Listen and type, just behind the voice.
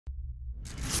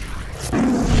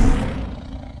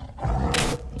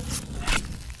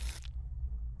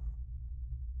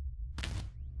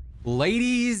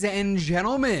Ladies and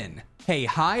gentlemen, hey,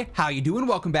 hi, how you doing?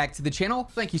 Welcome back to the channel.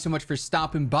 Thank you so much for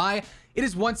stopping by. It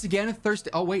is once again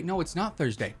Thursday. Oh wait, no, it's not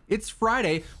Thursday. It's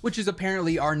Friday, which is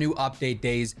apparently our new update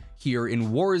days here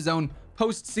in Warzone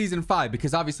post season 5,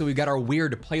 because obviously we got our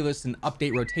weird playlist and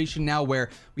update rotation now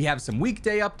where we have some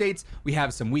weekday updates, we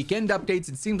have some weekend updates.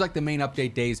 It seems like the main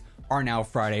update days are now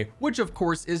Friday, which of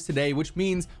course is today, which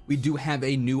means we do have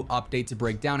a new update to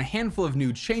break down, a handful of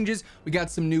new changes. We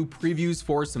got some new previews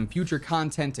for some future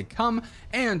content to come,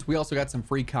 and we also got some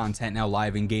free content now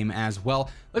live in game as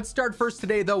well. Let's start first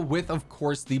today though with, of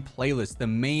course, the playlist, the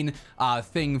main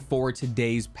thing for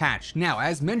today's patch. Now,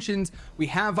 as mentioned, we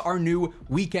have our new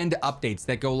weekend updates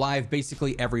that go live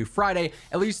basically every Friday,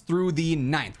 at least through the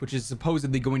 9th, which is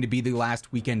supposedly going to be the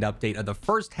last weekend update of the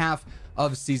first half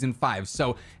of season 5.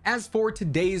 So as for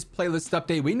today's playlist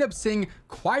update, we end up seeing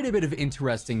quite a bit of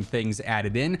interesting things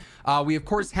added in. We of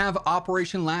course have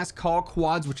Operation Last Call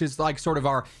quads, which is like sort of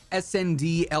our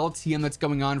SND LTM that's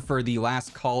going on for the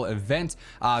Last Call event.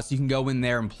 So you can go in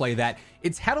there and play that.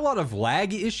 It's had a lot of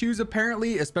lag issues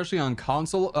apparently, especially on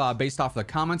console, based off the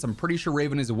comments. I'm pretty sure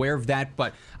Raven is aware of that,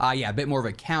 but yeah, a bit more of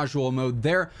a casual mode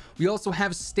there. We also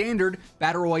have standard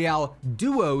Battle Royale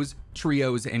duos,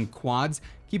 trios, and quads.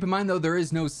 Keep in mind though, there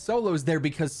is no solos there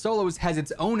because solos has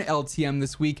its own LTM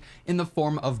this week in the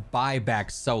form of buyback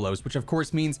solos, which of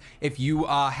course means if you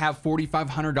have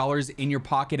 $4,500 in your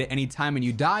pocket at any time and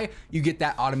you die, you get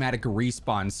that automatic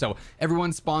respawn. So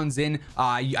everyone spawns in,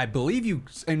 I believe you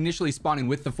initially spawn in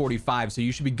with the 45, so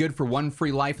you should be good for one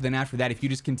free life. Then after that, if you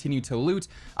just continue to loot,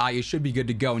 you should be good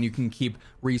to go, and you can keep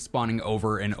respawning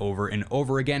over and over and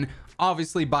over again.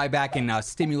 Obviously, buyback and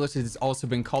stimulus has also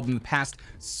been called in the past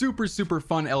super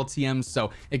fun LTMs, so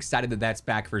excited that that's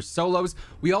back for solos.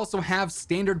 We also have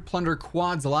standard plunder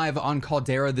quads live on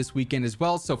Caldera this weekend as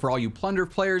well, so for all you plunder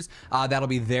players, that'll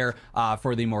be there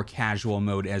for the more casual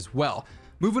mode as well.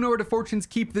 Moving over to Fortune's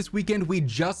Keep this weekend, we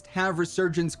just have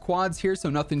Resurgence quads here, so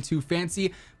nothing too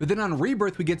fancy. But then on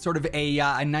Rebirth, we get sort of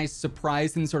a nice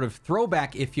surprise and sort of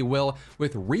throwback, if you will,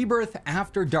 with Rebirth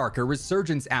After Dark, or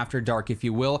Resurgence After Dark, if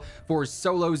you will, for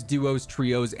solos, duos,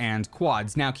 trios, and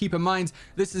quads. Now, keep in mind,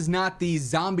 this is not the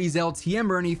Zombies LTM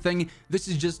or anything. This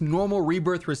is just normal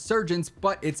Rebirth Resurgence,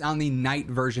 but it's on the night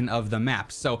version of the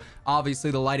map. So obviously,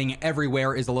 the lighting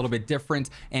everywhere is a little bit different,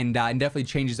 and definitely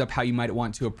changes up how you might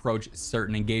want to approach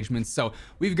certain engagements. So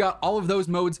we've got all of those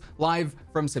modes live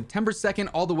from September 2nd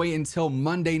all the way until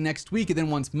Monday next week. And then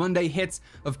once Monday hits,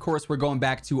 of course, we're going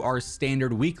back to our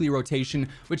standard weekly rotation,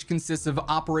 which consists of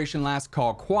Operation Last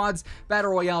Call quads,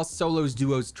 Battle Royale solos,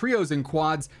 duos, trios, and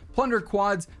quads, Plunder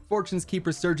quads, Fortune's Keep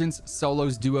Resurgence,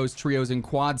 solos, duos, trios, and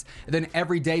quads. And then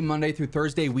every day, Monday through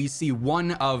Thursday, we see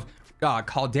one of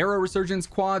Caldera Resurgence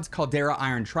quads, Caldera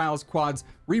Iron Trials quads,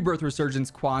 Rebirth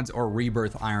Resurgence quads, or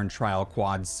Rebirth Iron Trial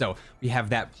quads. So we have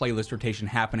that playlist rotation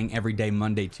happening every day,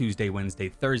 Monday, Tuesday, Wednesday,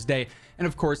 Thursday. And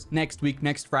of course, next week,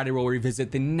 next Friday, we'll revisit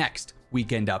the next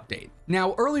weekend update.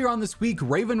 Now, earlier on this week,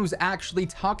 Raven was actually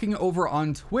talking over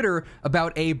on Twitter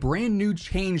about a brand new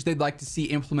change they'd like to see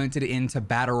implemented into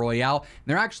Battle Royale.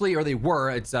 They're actually, or they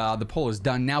were, it's the poll is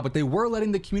done now, but they were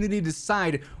letting the community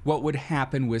decide what would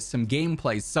happen with some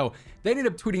gameplay. So they ended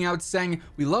up tweeting out saying,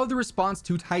 "We love the response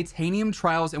to Titanium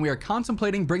Trials, and we are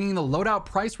contemplating bringing the loadout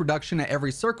price reduction at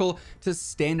every circle to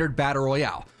standard Battle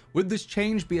Royale. Would this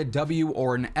change be a W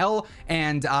or an L?"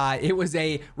 And it was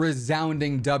a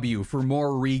resounding W for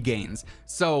more regains.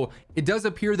 So it does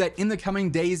appear that in the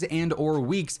coming days and or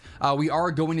weeks, we are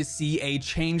going to see a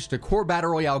change to core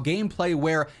Battle Royale gameplay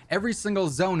where every single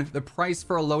zone, the price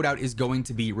for a loadout is going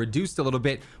to be reduced a little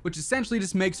bit, which essentially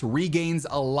just makes regains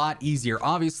a lot easier.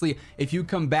 Obviously, if you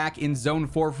come back in zone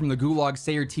 4 from the gulag,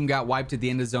 say your team got wiped at the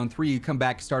end of zone 3, you come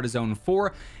back, start a zone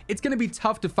 4, it's going to be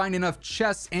tough to find enough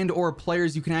chests and or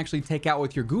players you can actually take out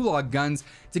with your gulag guns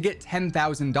to get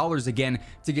 $10,000 again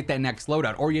to get that next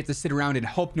loadout, or you have to sit around and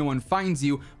hope no one finds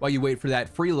you while you wait for that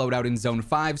free loadout in zone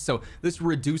 5. So this will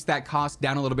reduce that cost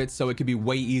down a little bit, so it could be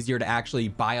way easier to actually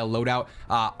buy a loadout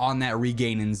on that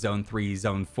regain in zone 3,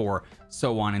 zone 4,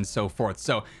 so on and so forth.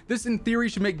 So this in theory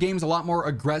should make games a lot more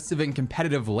aggressive and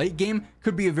competitive late game.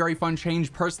 Could be a very fun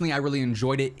change. Personally, I really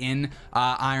enjoyed it in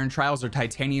Iron Trials, or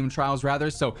Titanium Trials rather,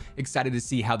 so excited to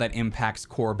see how that impacts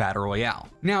core Battle Royale.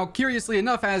 Now, curiously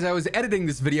enough, as I was editing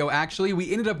this video, actually,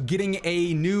 we ended up getting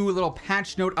a new little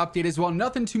patch note update as well.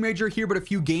 Nothing too major here, but a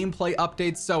few gameplay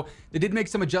updates. So They did make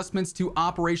some adjustments to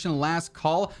Operation Last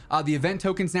Call. The event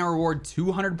tokens now reward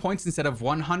 200 points instead of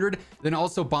 100. Then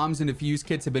also bombs and defuse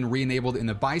kits have been re-enabled in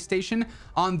the buy station.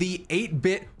 On the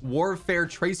 8-bit Warfare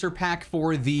Tracer pack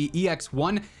for the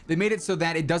EX1, they made it so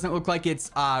that it doesn't look like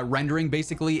it's rendering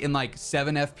basically in like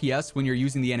 7 FPS when you're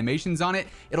using the animations on it.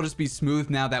 It'll just be smooth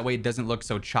now, that way it doesn't look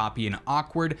so choppy and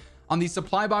awkward. On the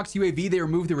supply box UAV, they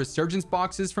removed the resurgence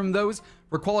boxes from those.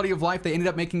 For quality of life, they ended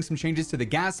up making some changes to the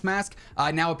gas mask.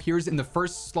 It now appears in the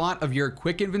first slot of your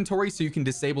quick inventory, so you can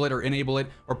disable it or enable it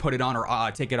or put it on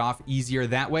or take it off easier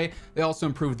that way. They also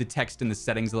improved the text in the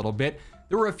settings a little bit.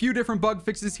 There were a few different bug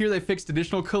fixes here. They fixed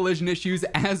additional collision issues,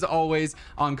 as always,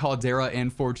 on Caldera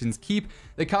and Fortune's Keep.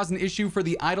 They caused an issue for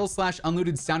the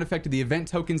idle/unlooted sound effect of the event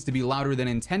tokens to be louder than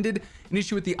intended. An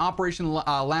issue with the Operation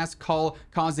Last Call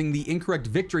causing the incorrect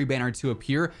victory banner to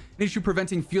appear. An issue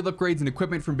preventing field upgrades and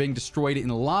equipment from being destroyed in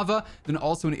lava. Then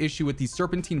also an issue with the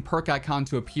Serpentine perk icon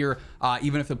to appear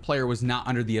even if the player was not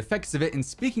under the effects of it. And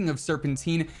speaking of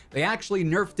Serpentine, they actually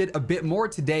nerfed it a bit more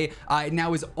today. It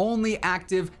now is only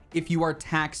active if you are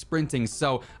tack sprinting.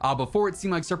 So before it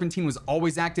seemed like Serpentine was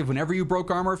always active whenever you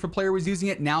broke armor if a player was using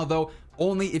it. Now though,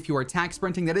 only if you are tack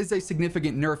sprinting. That is a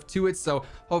significant nerf to it, so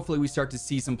hopefully we start to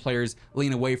see some players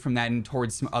lean away from that and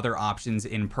towards some other options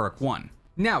in perk 1.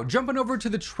 Now, jumping over to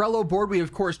the Trello board, we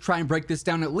of course try and break this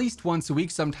down at least once a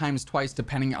week, sometimes twice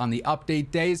depending on the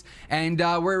update days, and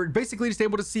we're basically just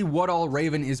able to see what all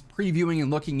Raven is previewing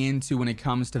and looking into when it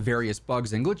comes to various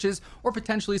bugs and glitches, or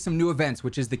potentially some new events,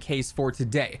 which is the case for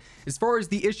today. As far as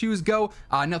the issues go,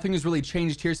 nothing has really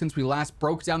changed here since we last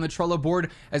broke down the Trello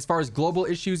board. As far as global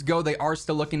issues go, they are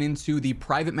still looking into the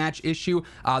private match issue.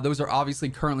 Those are obviously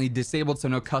currently disabled, so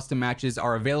no custom matches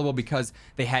are available because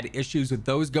they had issues with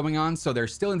those going on, so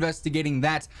they're still investigating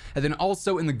that. And then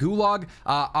also in the gulag,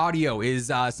 audio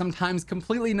is sometimes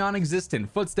completely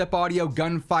non-existent. Footstep audio,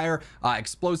 gunfire,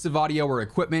 explosive audio, or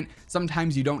equipment.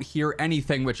 Sometimes you don't hear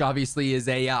anything, which obviously is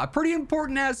a pretty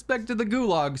important aspect of the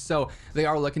gulag, so they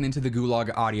are looking into the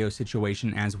gulag audio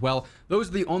situation as well. Those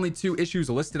are the only two issues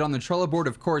listed on the Trello board.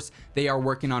 Of course, they are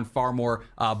working on far more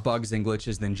bugs and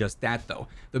glitches than just that though.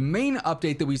 The main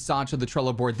update that we saw to the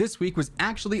Trello board this week was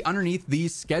actually underneath the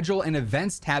schedule and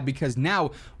events tab, because now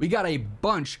we got a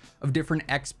bunch of different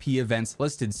XP events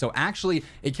listed. So actually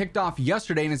it kicked off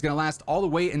yesterday and is going to last all the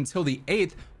way until the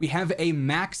 8th. We have a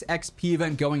max XP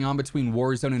event going on between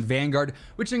Warzone and Vanguard,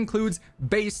 which includes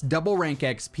base double rank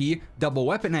XP, double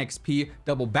weapon XP,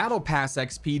 double battle pass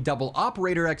XP, double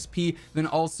operator XP, then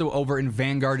also over in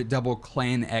Vanguard double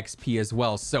clan XP as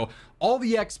well. So all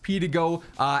the XP to go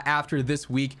after this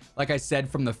week. Like I said,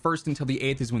 from the 1st until the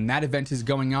 8th is when that event is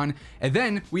going on. And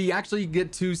then we actually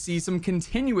get to see some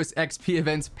continuous XP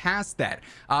events past that.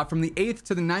 From the 8th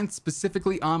to the 9th,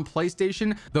 specifically on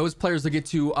PlayStation, those players will get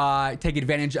to take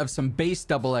advantage of some base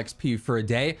double XP for a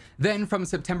day. Then from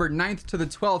September 9th to the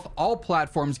 12th, all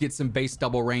platforms get some base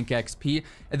double rank XP.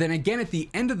 And then again at the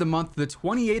end of the month, the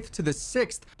 28th to the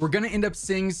 6th, we're going to end up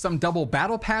seeing some double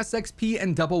battle pass XP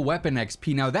and double weapon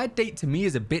XP. Now that date to me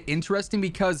is a bit interesting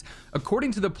because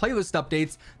according to the playlist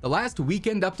updates, the last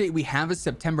weekend update we have is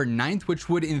September 9th, which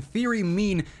would in theory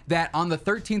mean that on the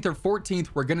 13th or 14th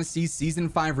we're going to see season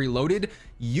 5 reloaded.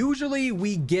 Usually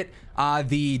we get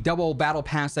the double battle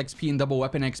pass XP and double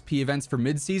weapon XP events for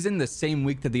mid-season the same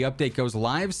week that the update goes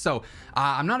live, so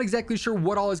I'm not exactly sure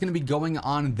what all is going to be going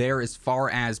on there as far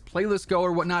as playlists go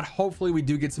or whatnot. Hopefully we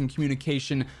do get some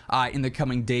communication in the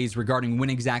coming days regarding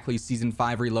when exactly season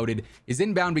 5 reloaded is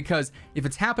inbound, because if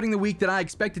it's happening the week that I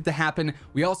expect it to happen,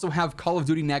 we also have Call of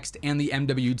Duty Next and the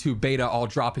MW2 beta all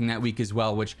dropping that week as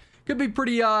well, which could be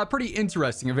pretty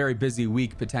interesting. A very busy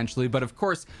week potentially, but of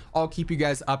course I'll keep you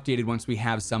guys updated once we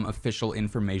have some official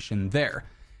information there.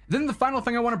 Then the final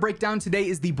thing I want to break down today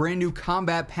is the brand new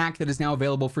combat pack that is now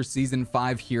available for season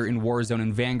 5 here in Warzone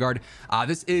and Vanguard.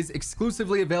 This is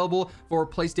exclusively available for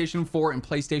PlayStation 4 and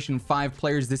PlayStation 5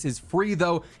 players. This is free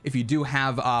though if you do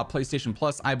have PlayStation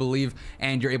Plus, I believe,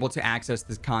 and you're able to access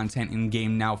this content in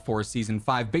game now for season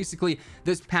 5. Basically,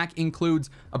 this pack includes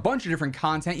a bunch of different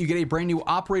content. You get a brand new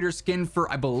operator skin for,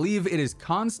 I believe it is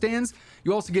Constans.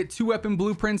 You also get 2 weapon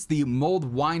blueprints, the Mulled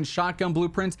Wine shotgun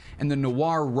blueprint and the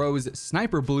Noir Rose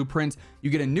sniper blueprint.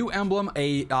 You get a new emblem,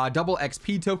 a double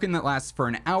XP token that lasts for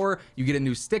an hour. You get a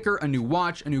new sticker, a new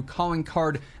watch, a new calling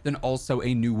card, then also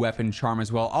a new weapon charm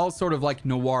as well. All sort of like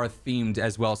Noir themed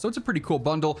as well. So it's a pretty cool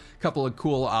bundle, couple of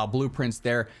cool blueprints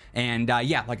there. And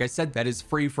yeah, like I said, that is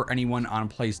free for anyone on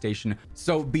PlayStation.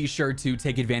 So be sure to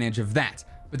take advantage of that.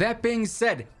 With that being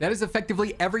said, that is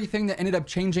effectively everything that ended up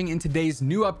changing in today's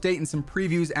new update and some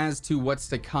previews as to what's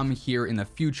to come here in the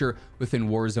future within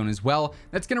Warzone as well.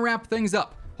 That's going to wrap things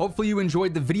up Hopefully you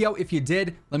enjoyed the video. If you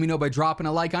did, let me know by dropping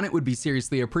a like on it. It would be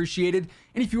seriously appreciated.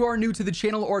 And if you are new to the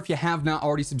channel, or if you have not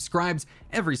already subscribed,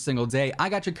 every single day I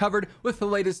got you covered with the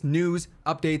latest news,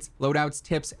 updates, loadouts,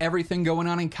 tips, everything going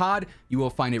on in COD. You will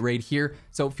find it right here.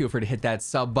 So feel free to hit that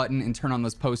sub button and turn on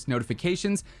those post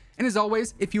notifications. And as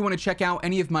always, if you want to check out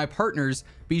any of my partners,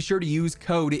 be sure to use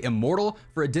code WHosImmortal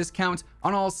for a discount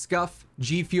on all Scuff,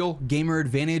 G Fuel, Gamer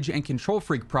Advantage, and Control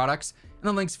Freak products. And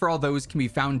the links for all those can be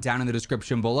found down in the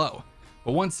description below.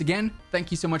 But once again,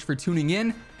 thank you so much for tuning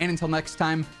in. And until next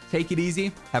time, take it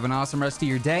easy, have an awesome rest of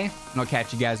your day, and I'll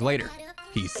catch you guys later.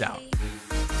 Peace out.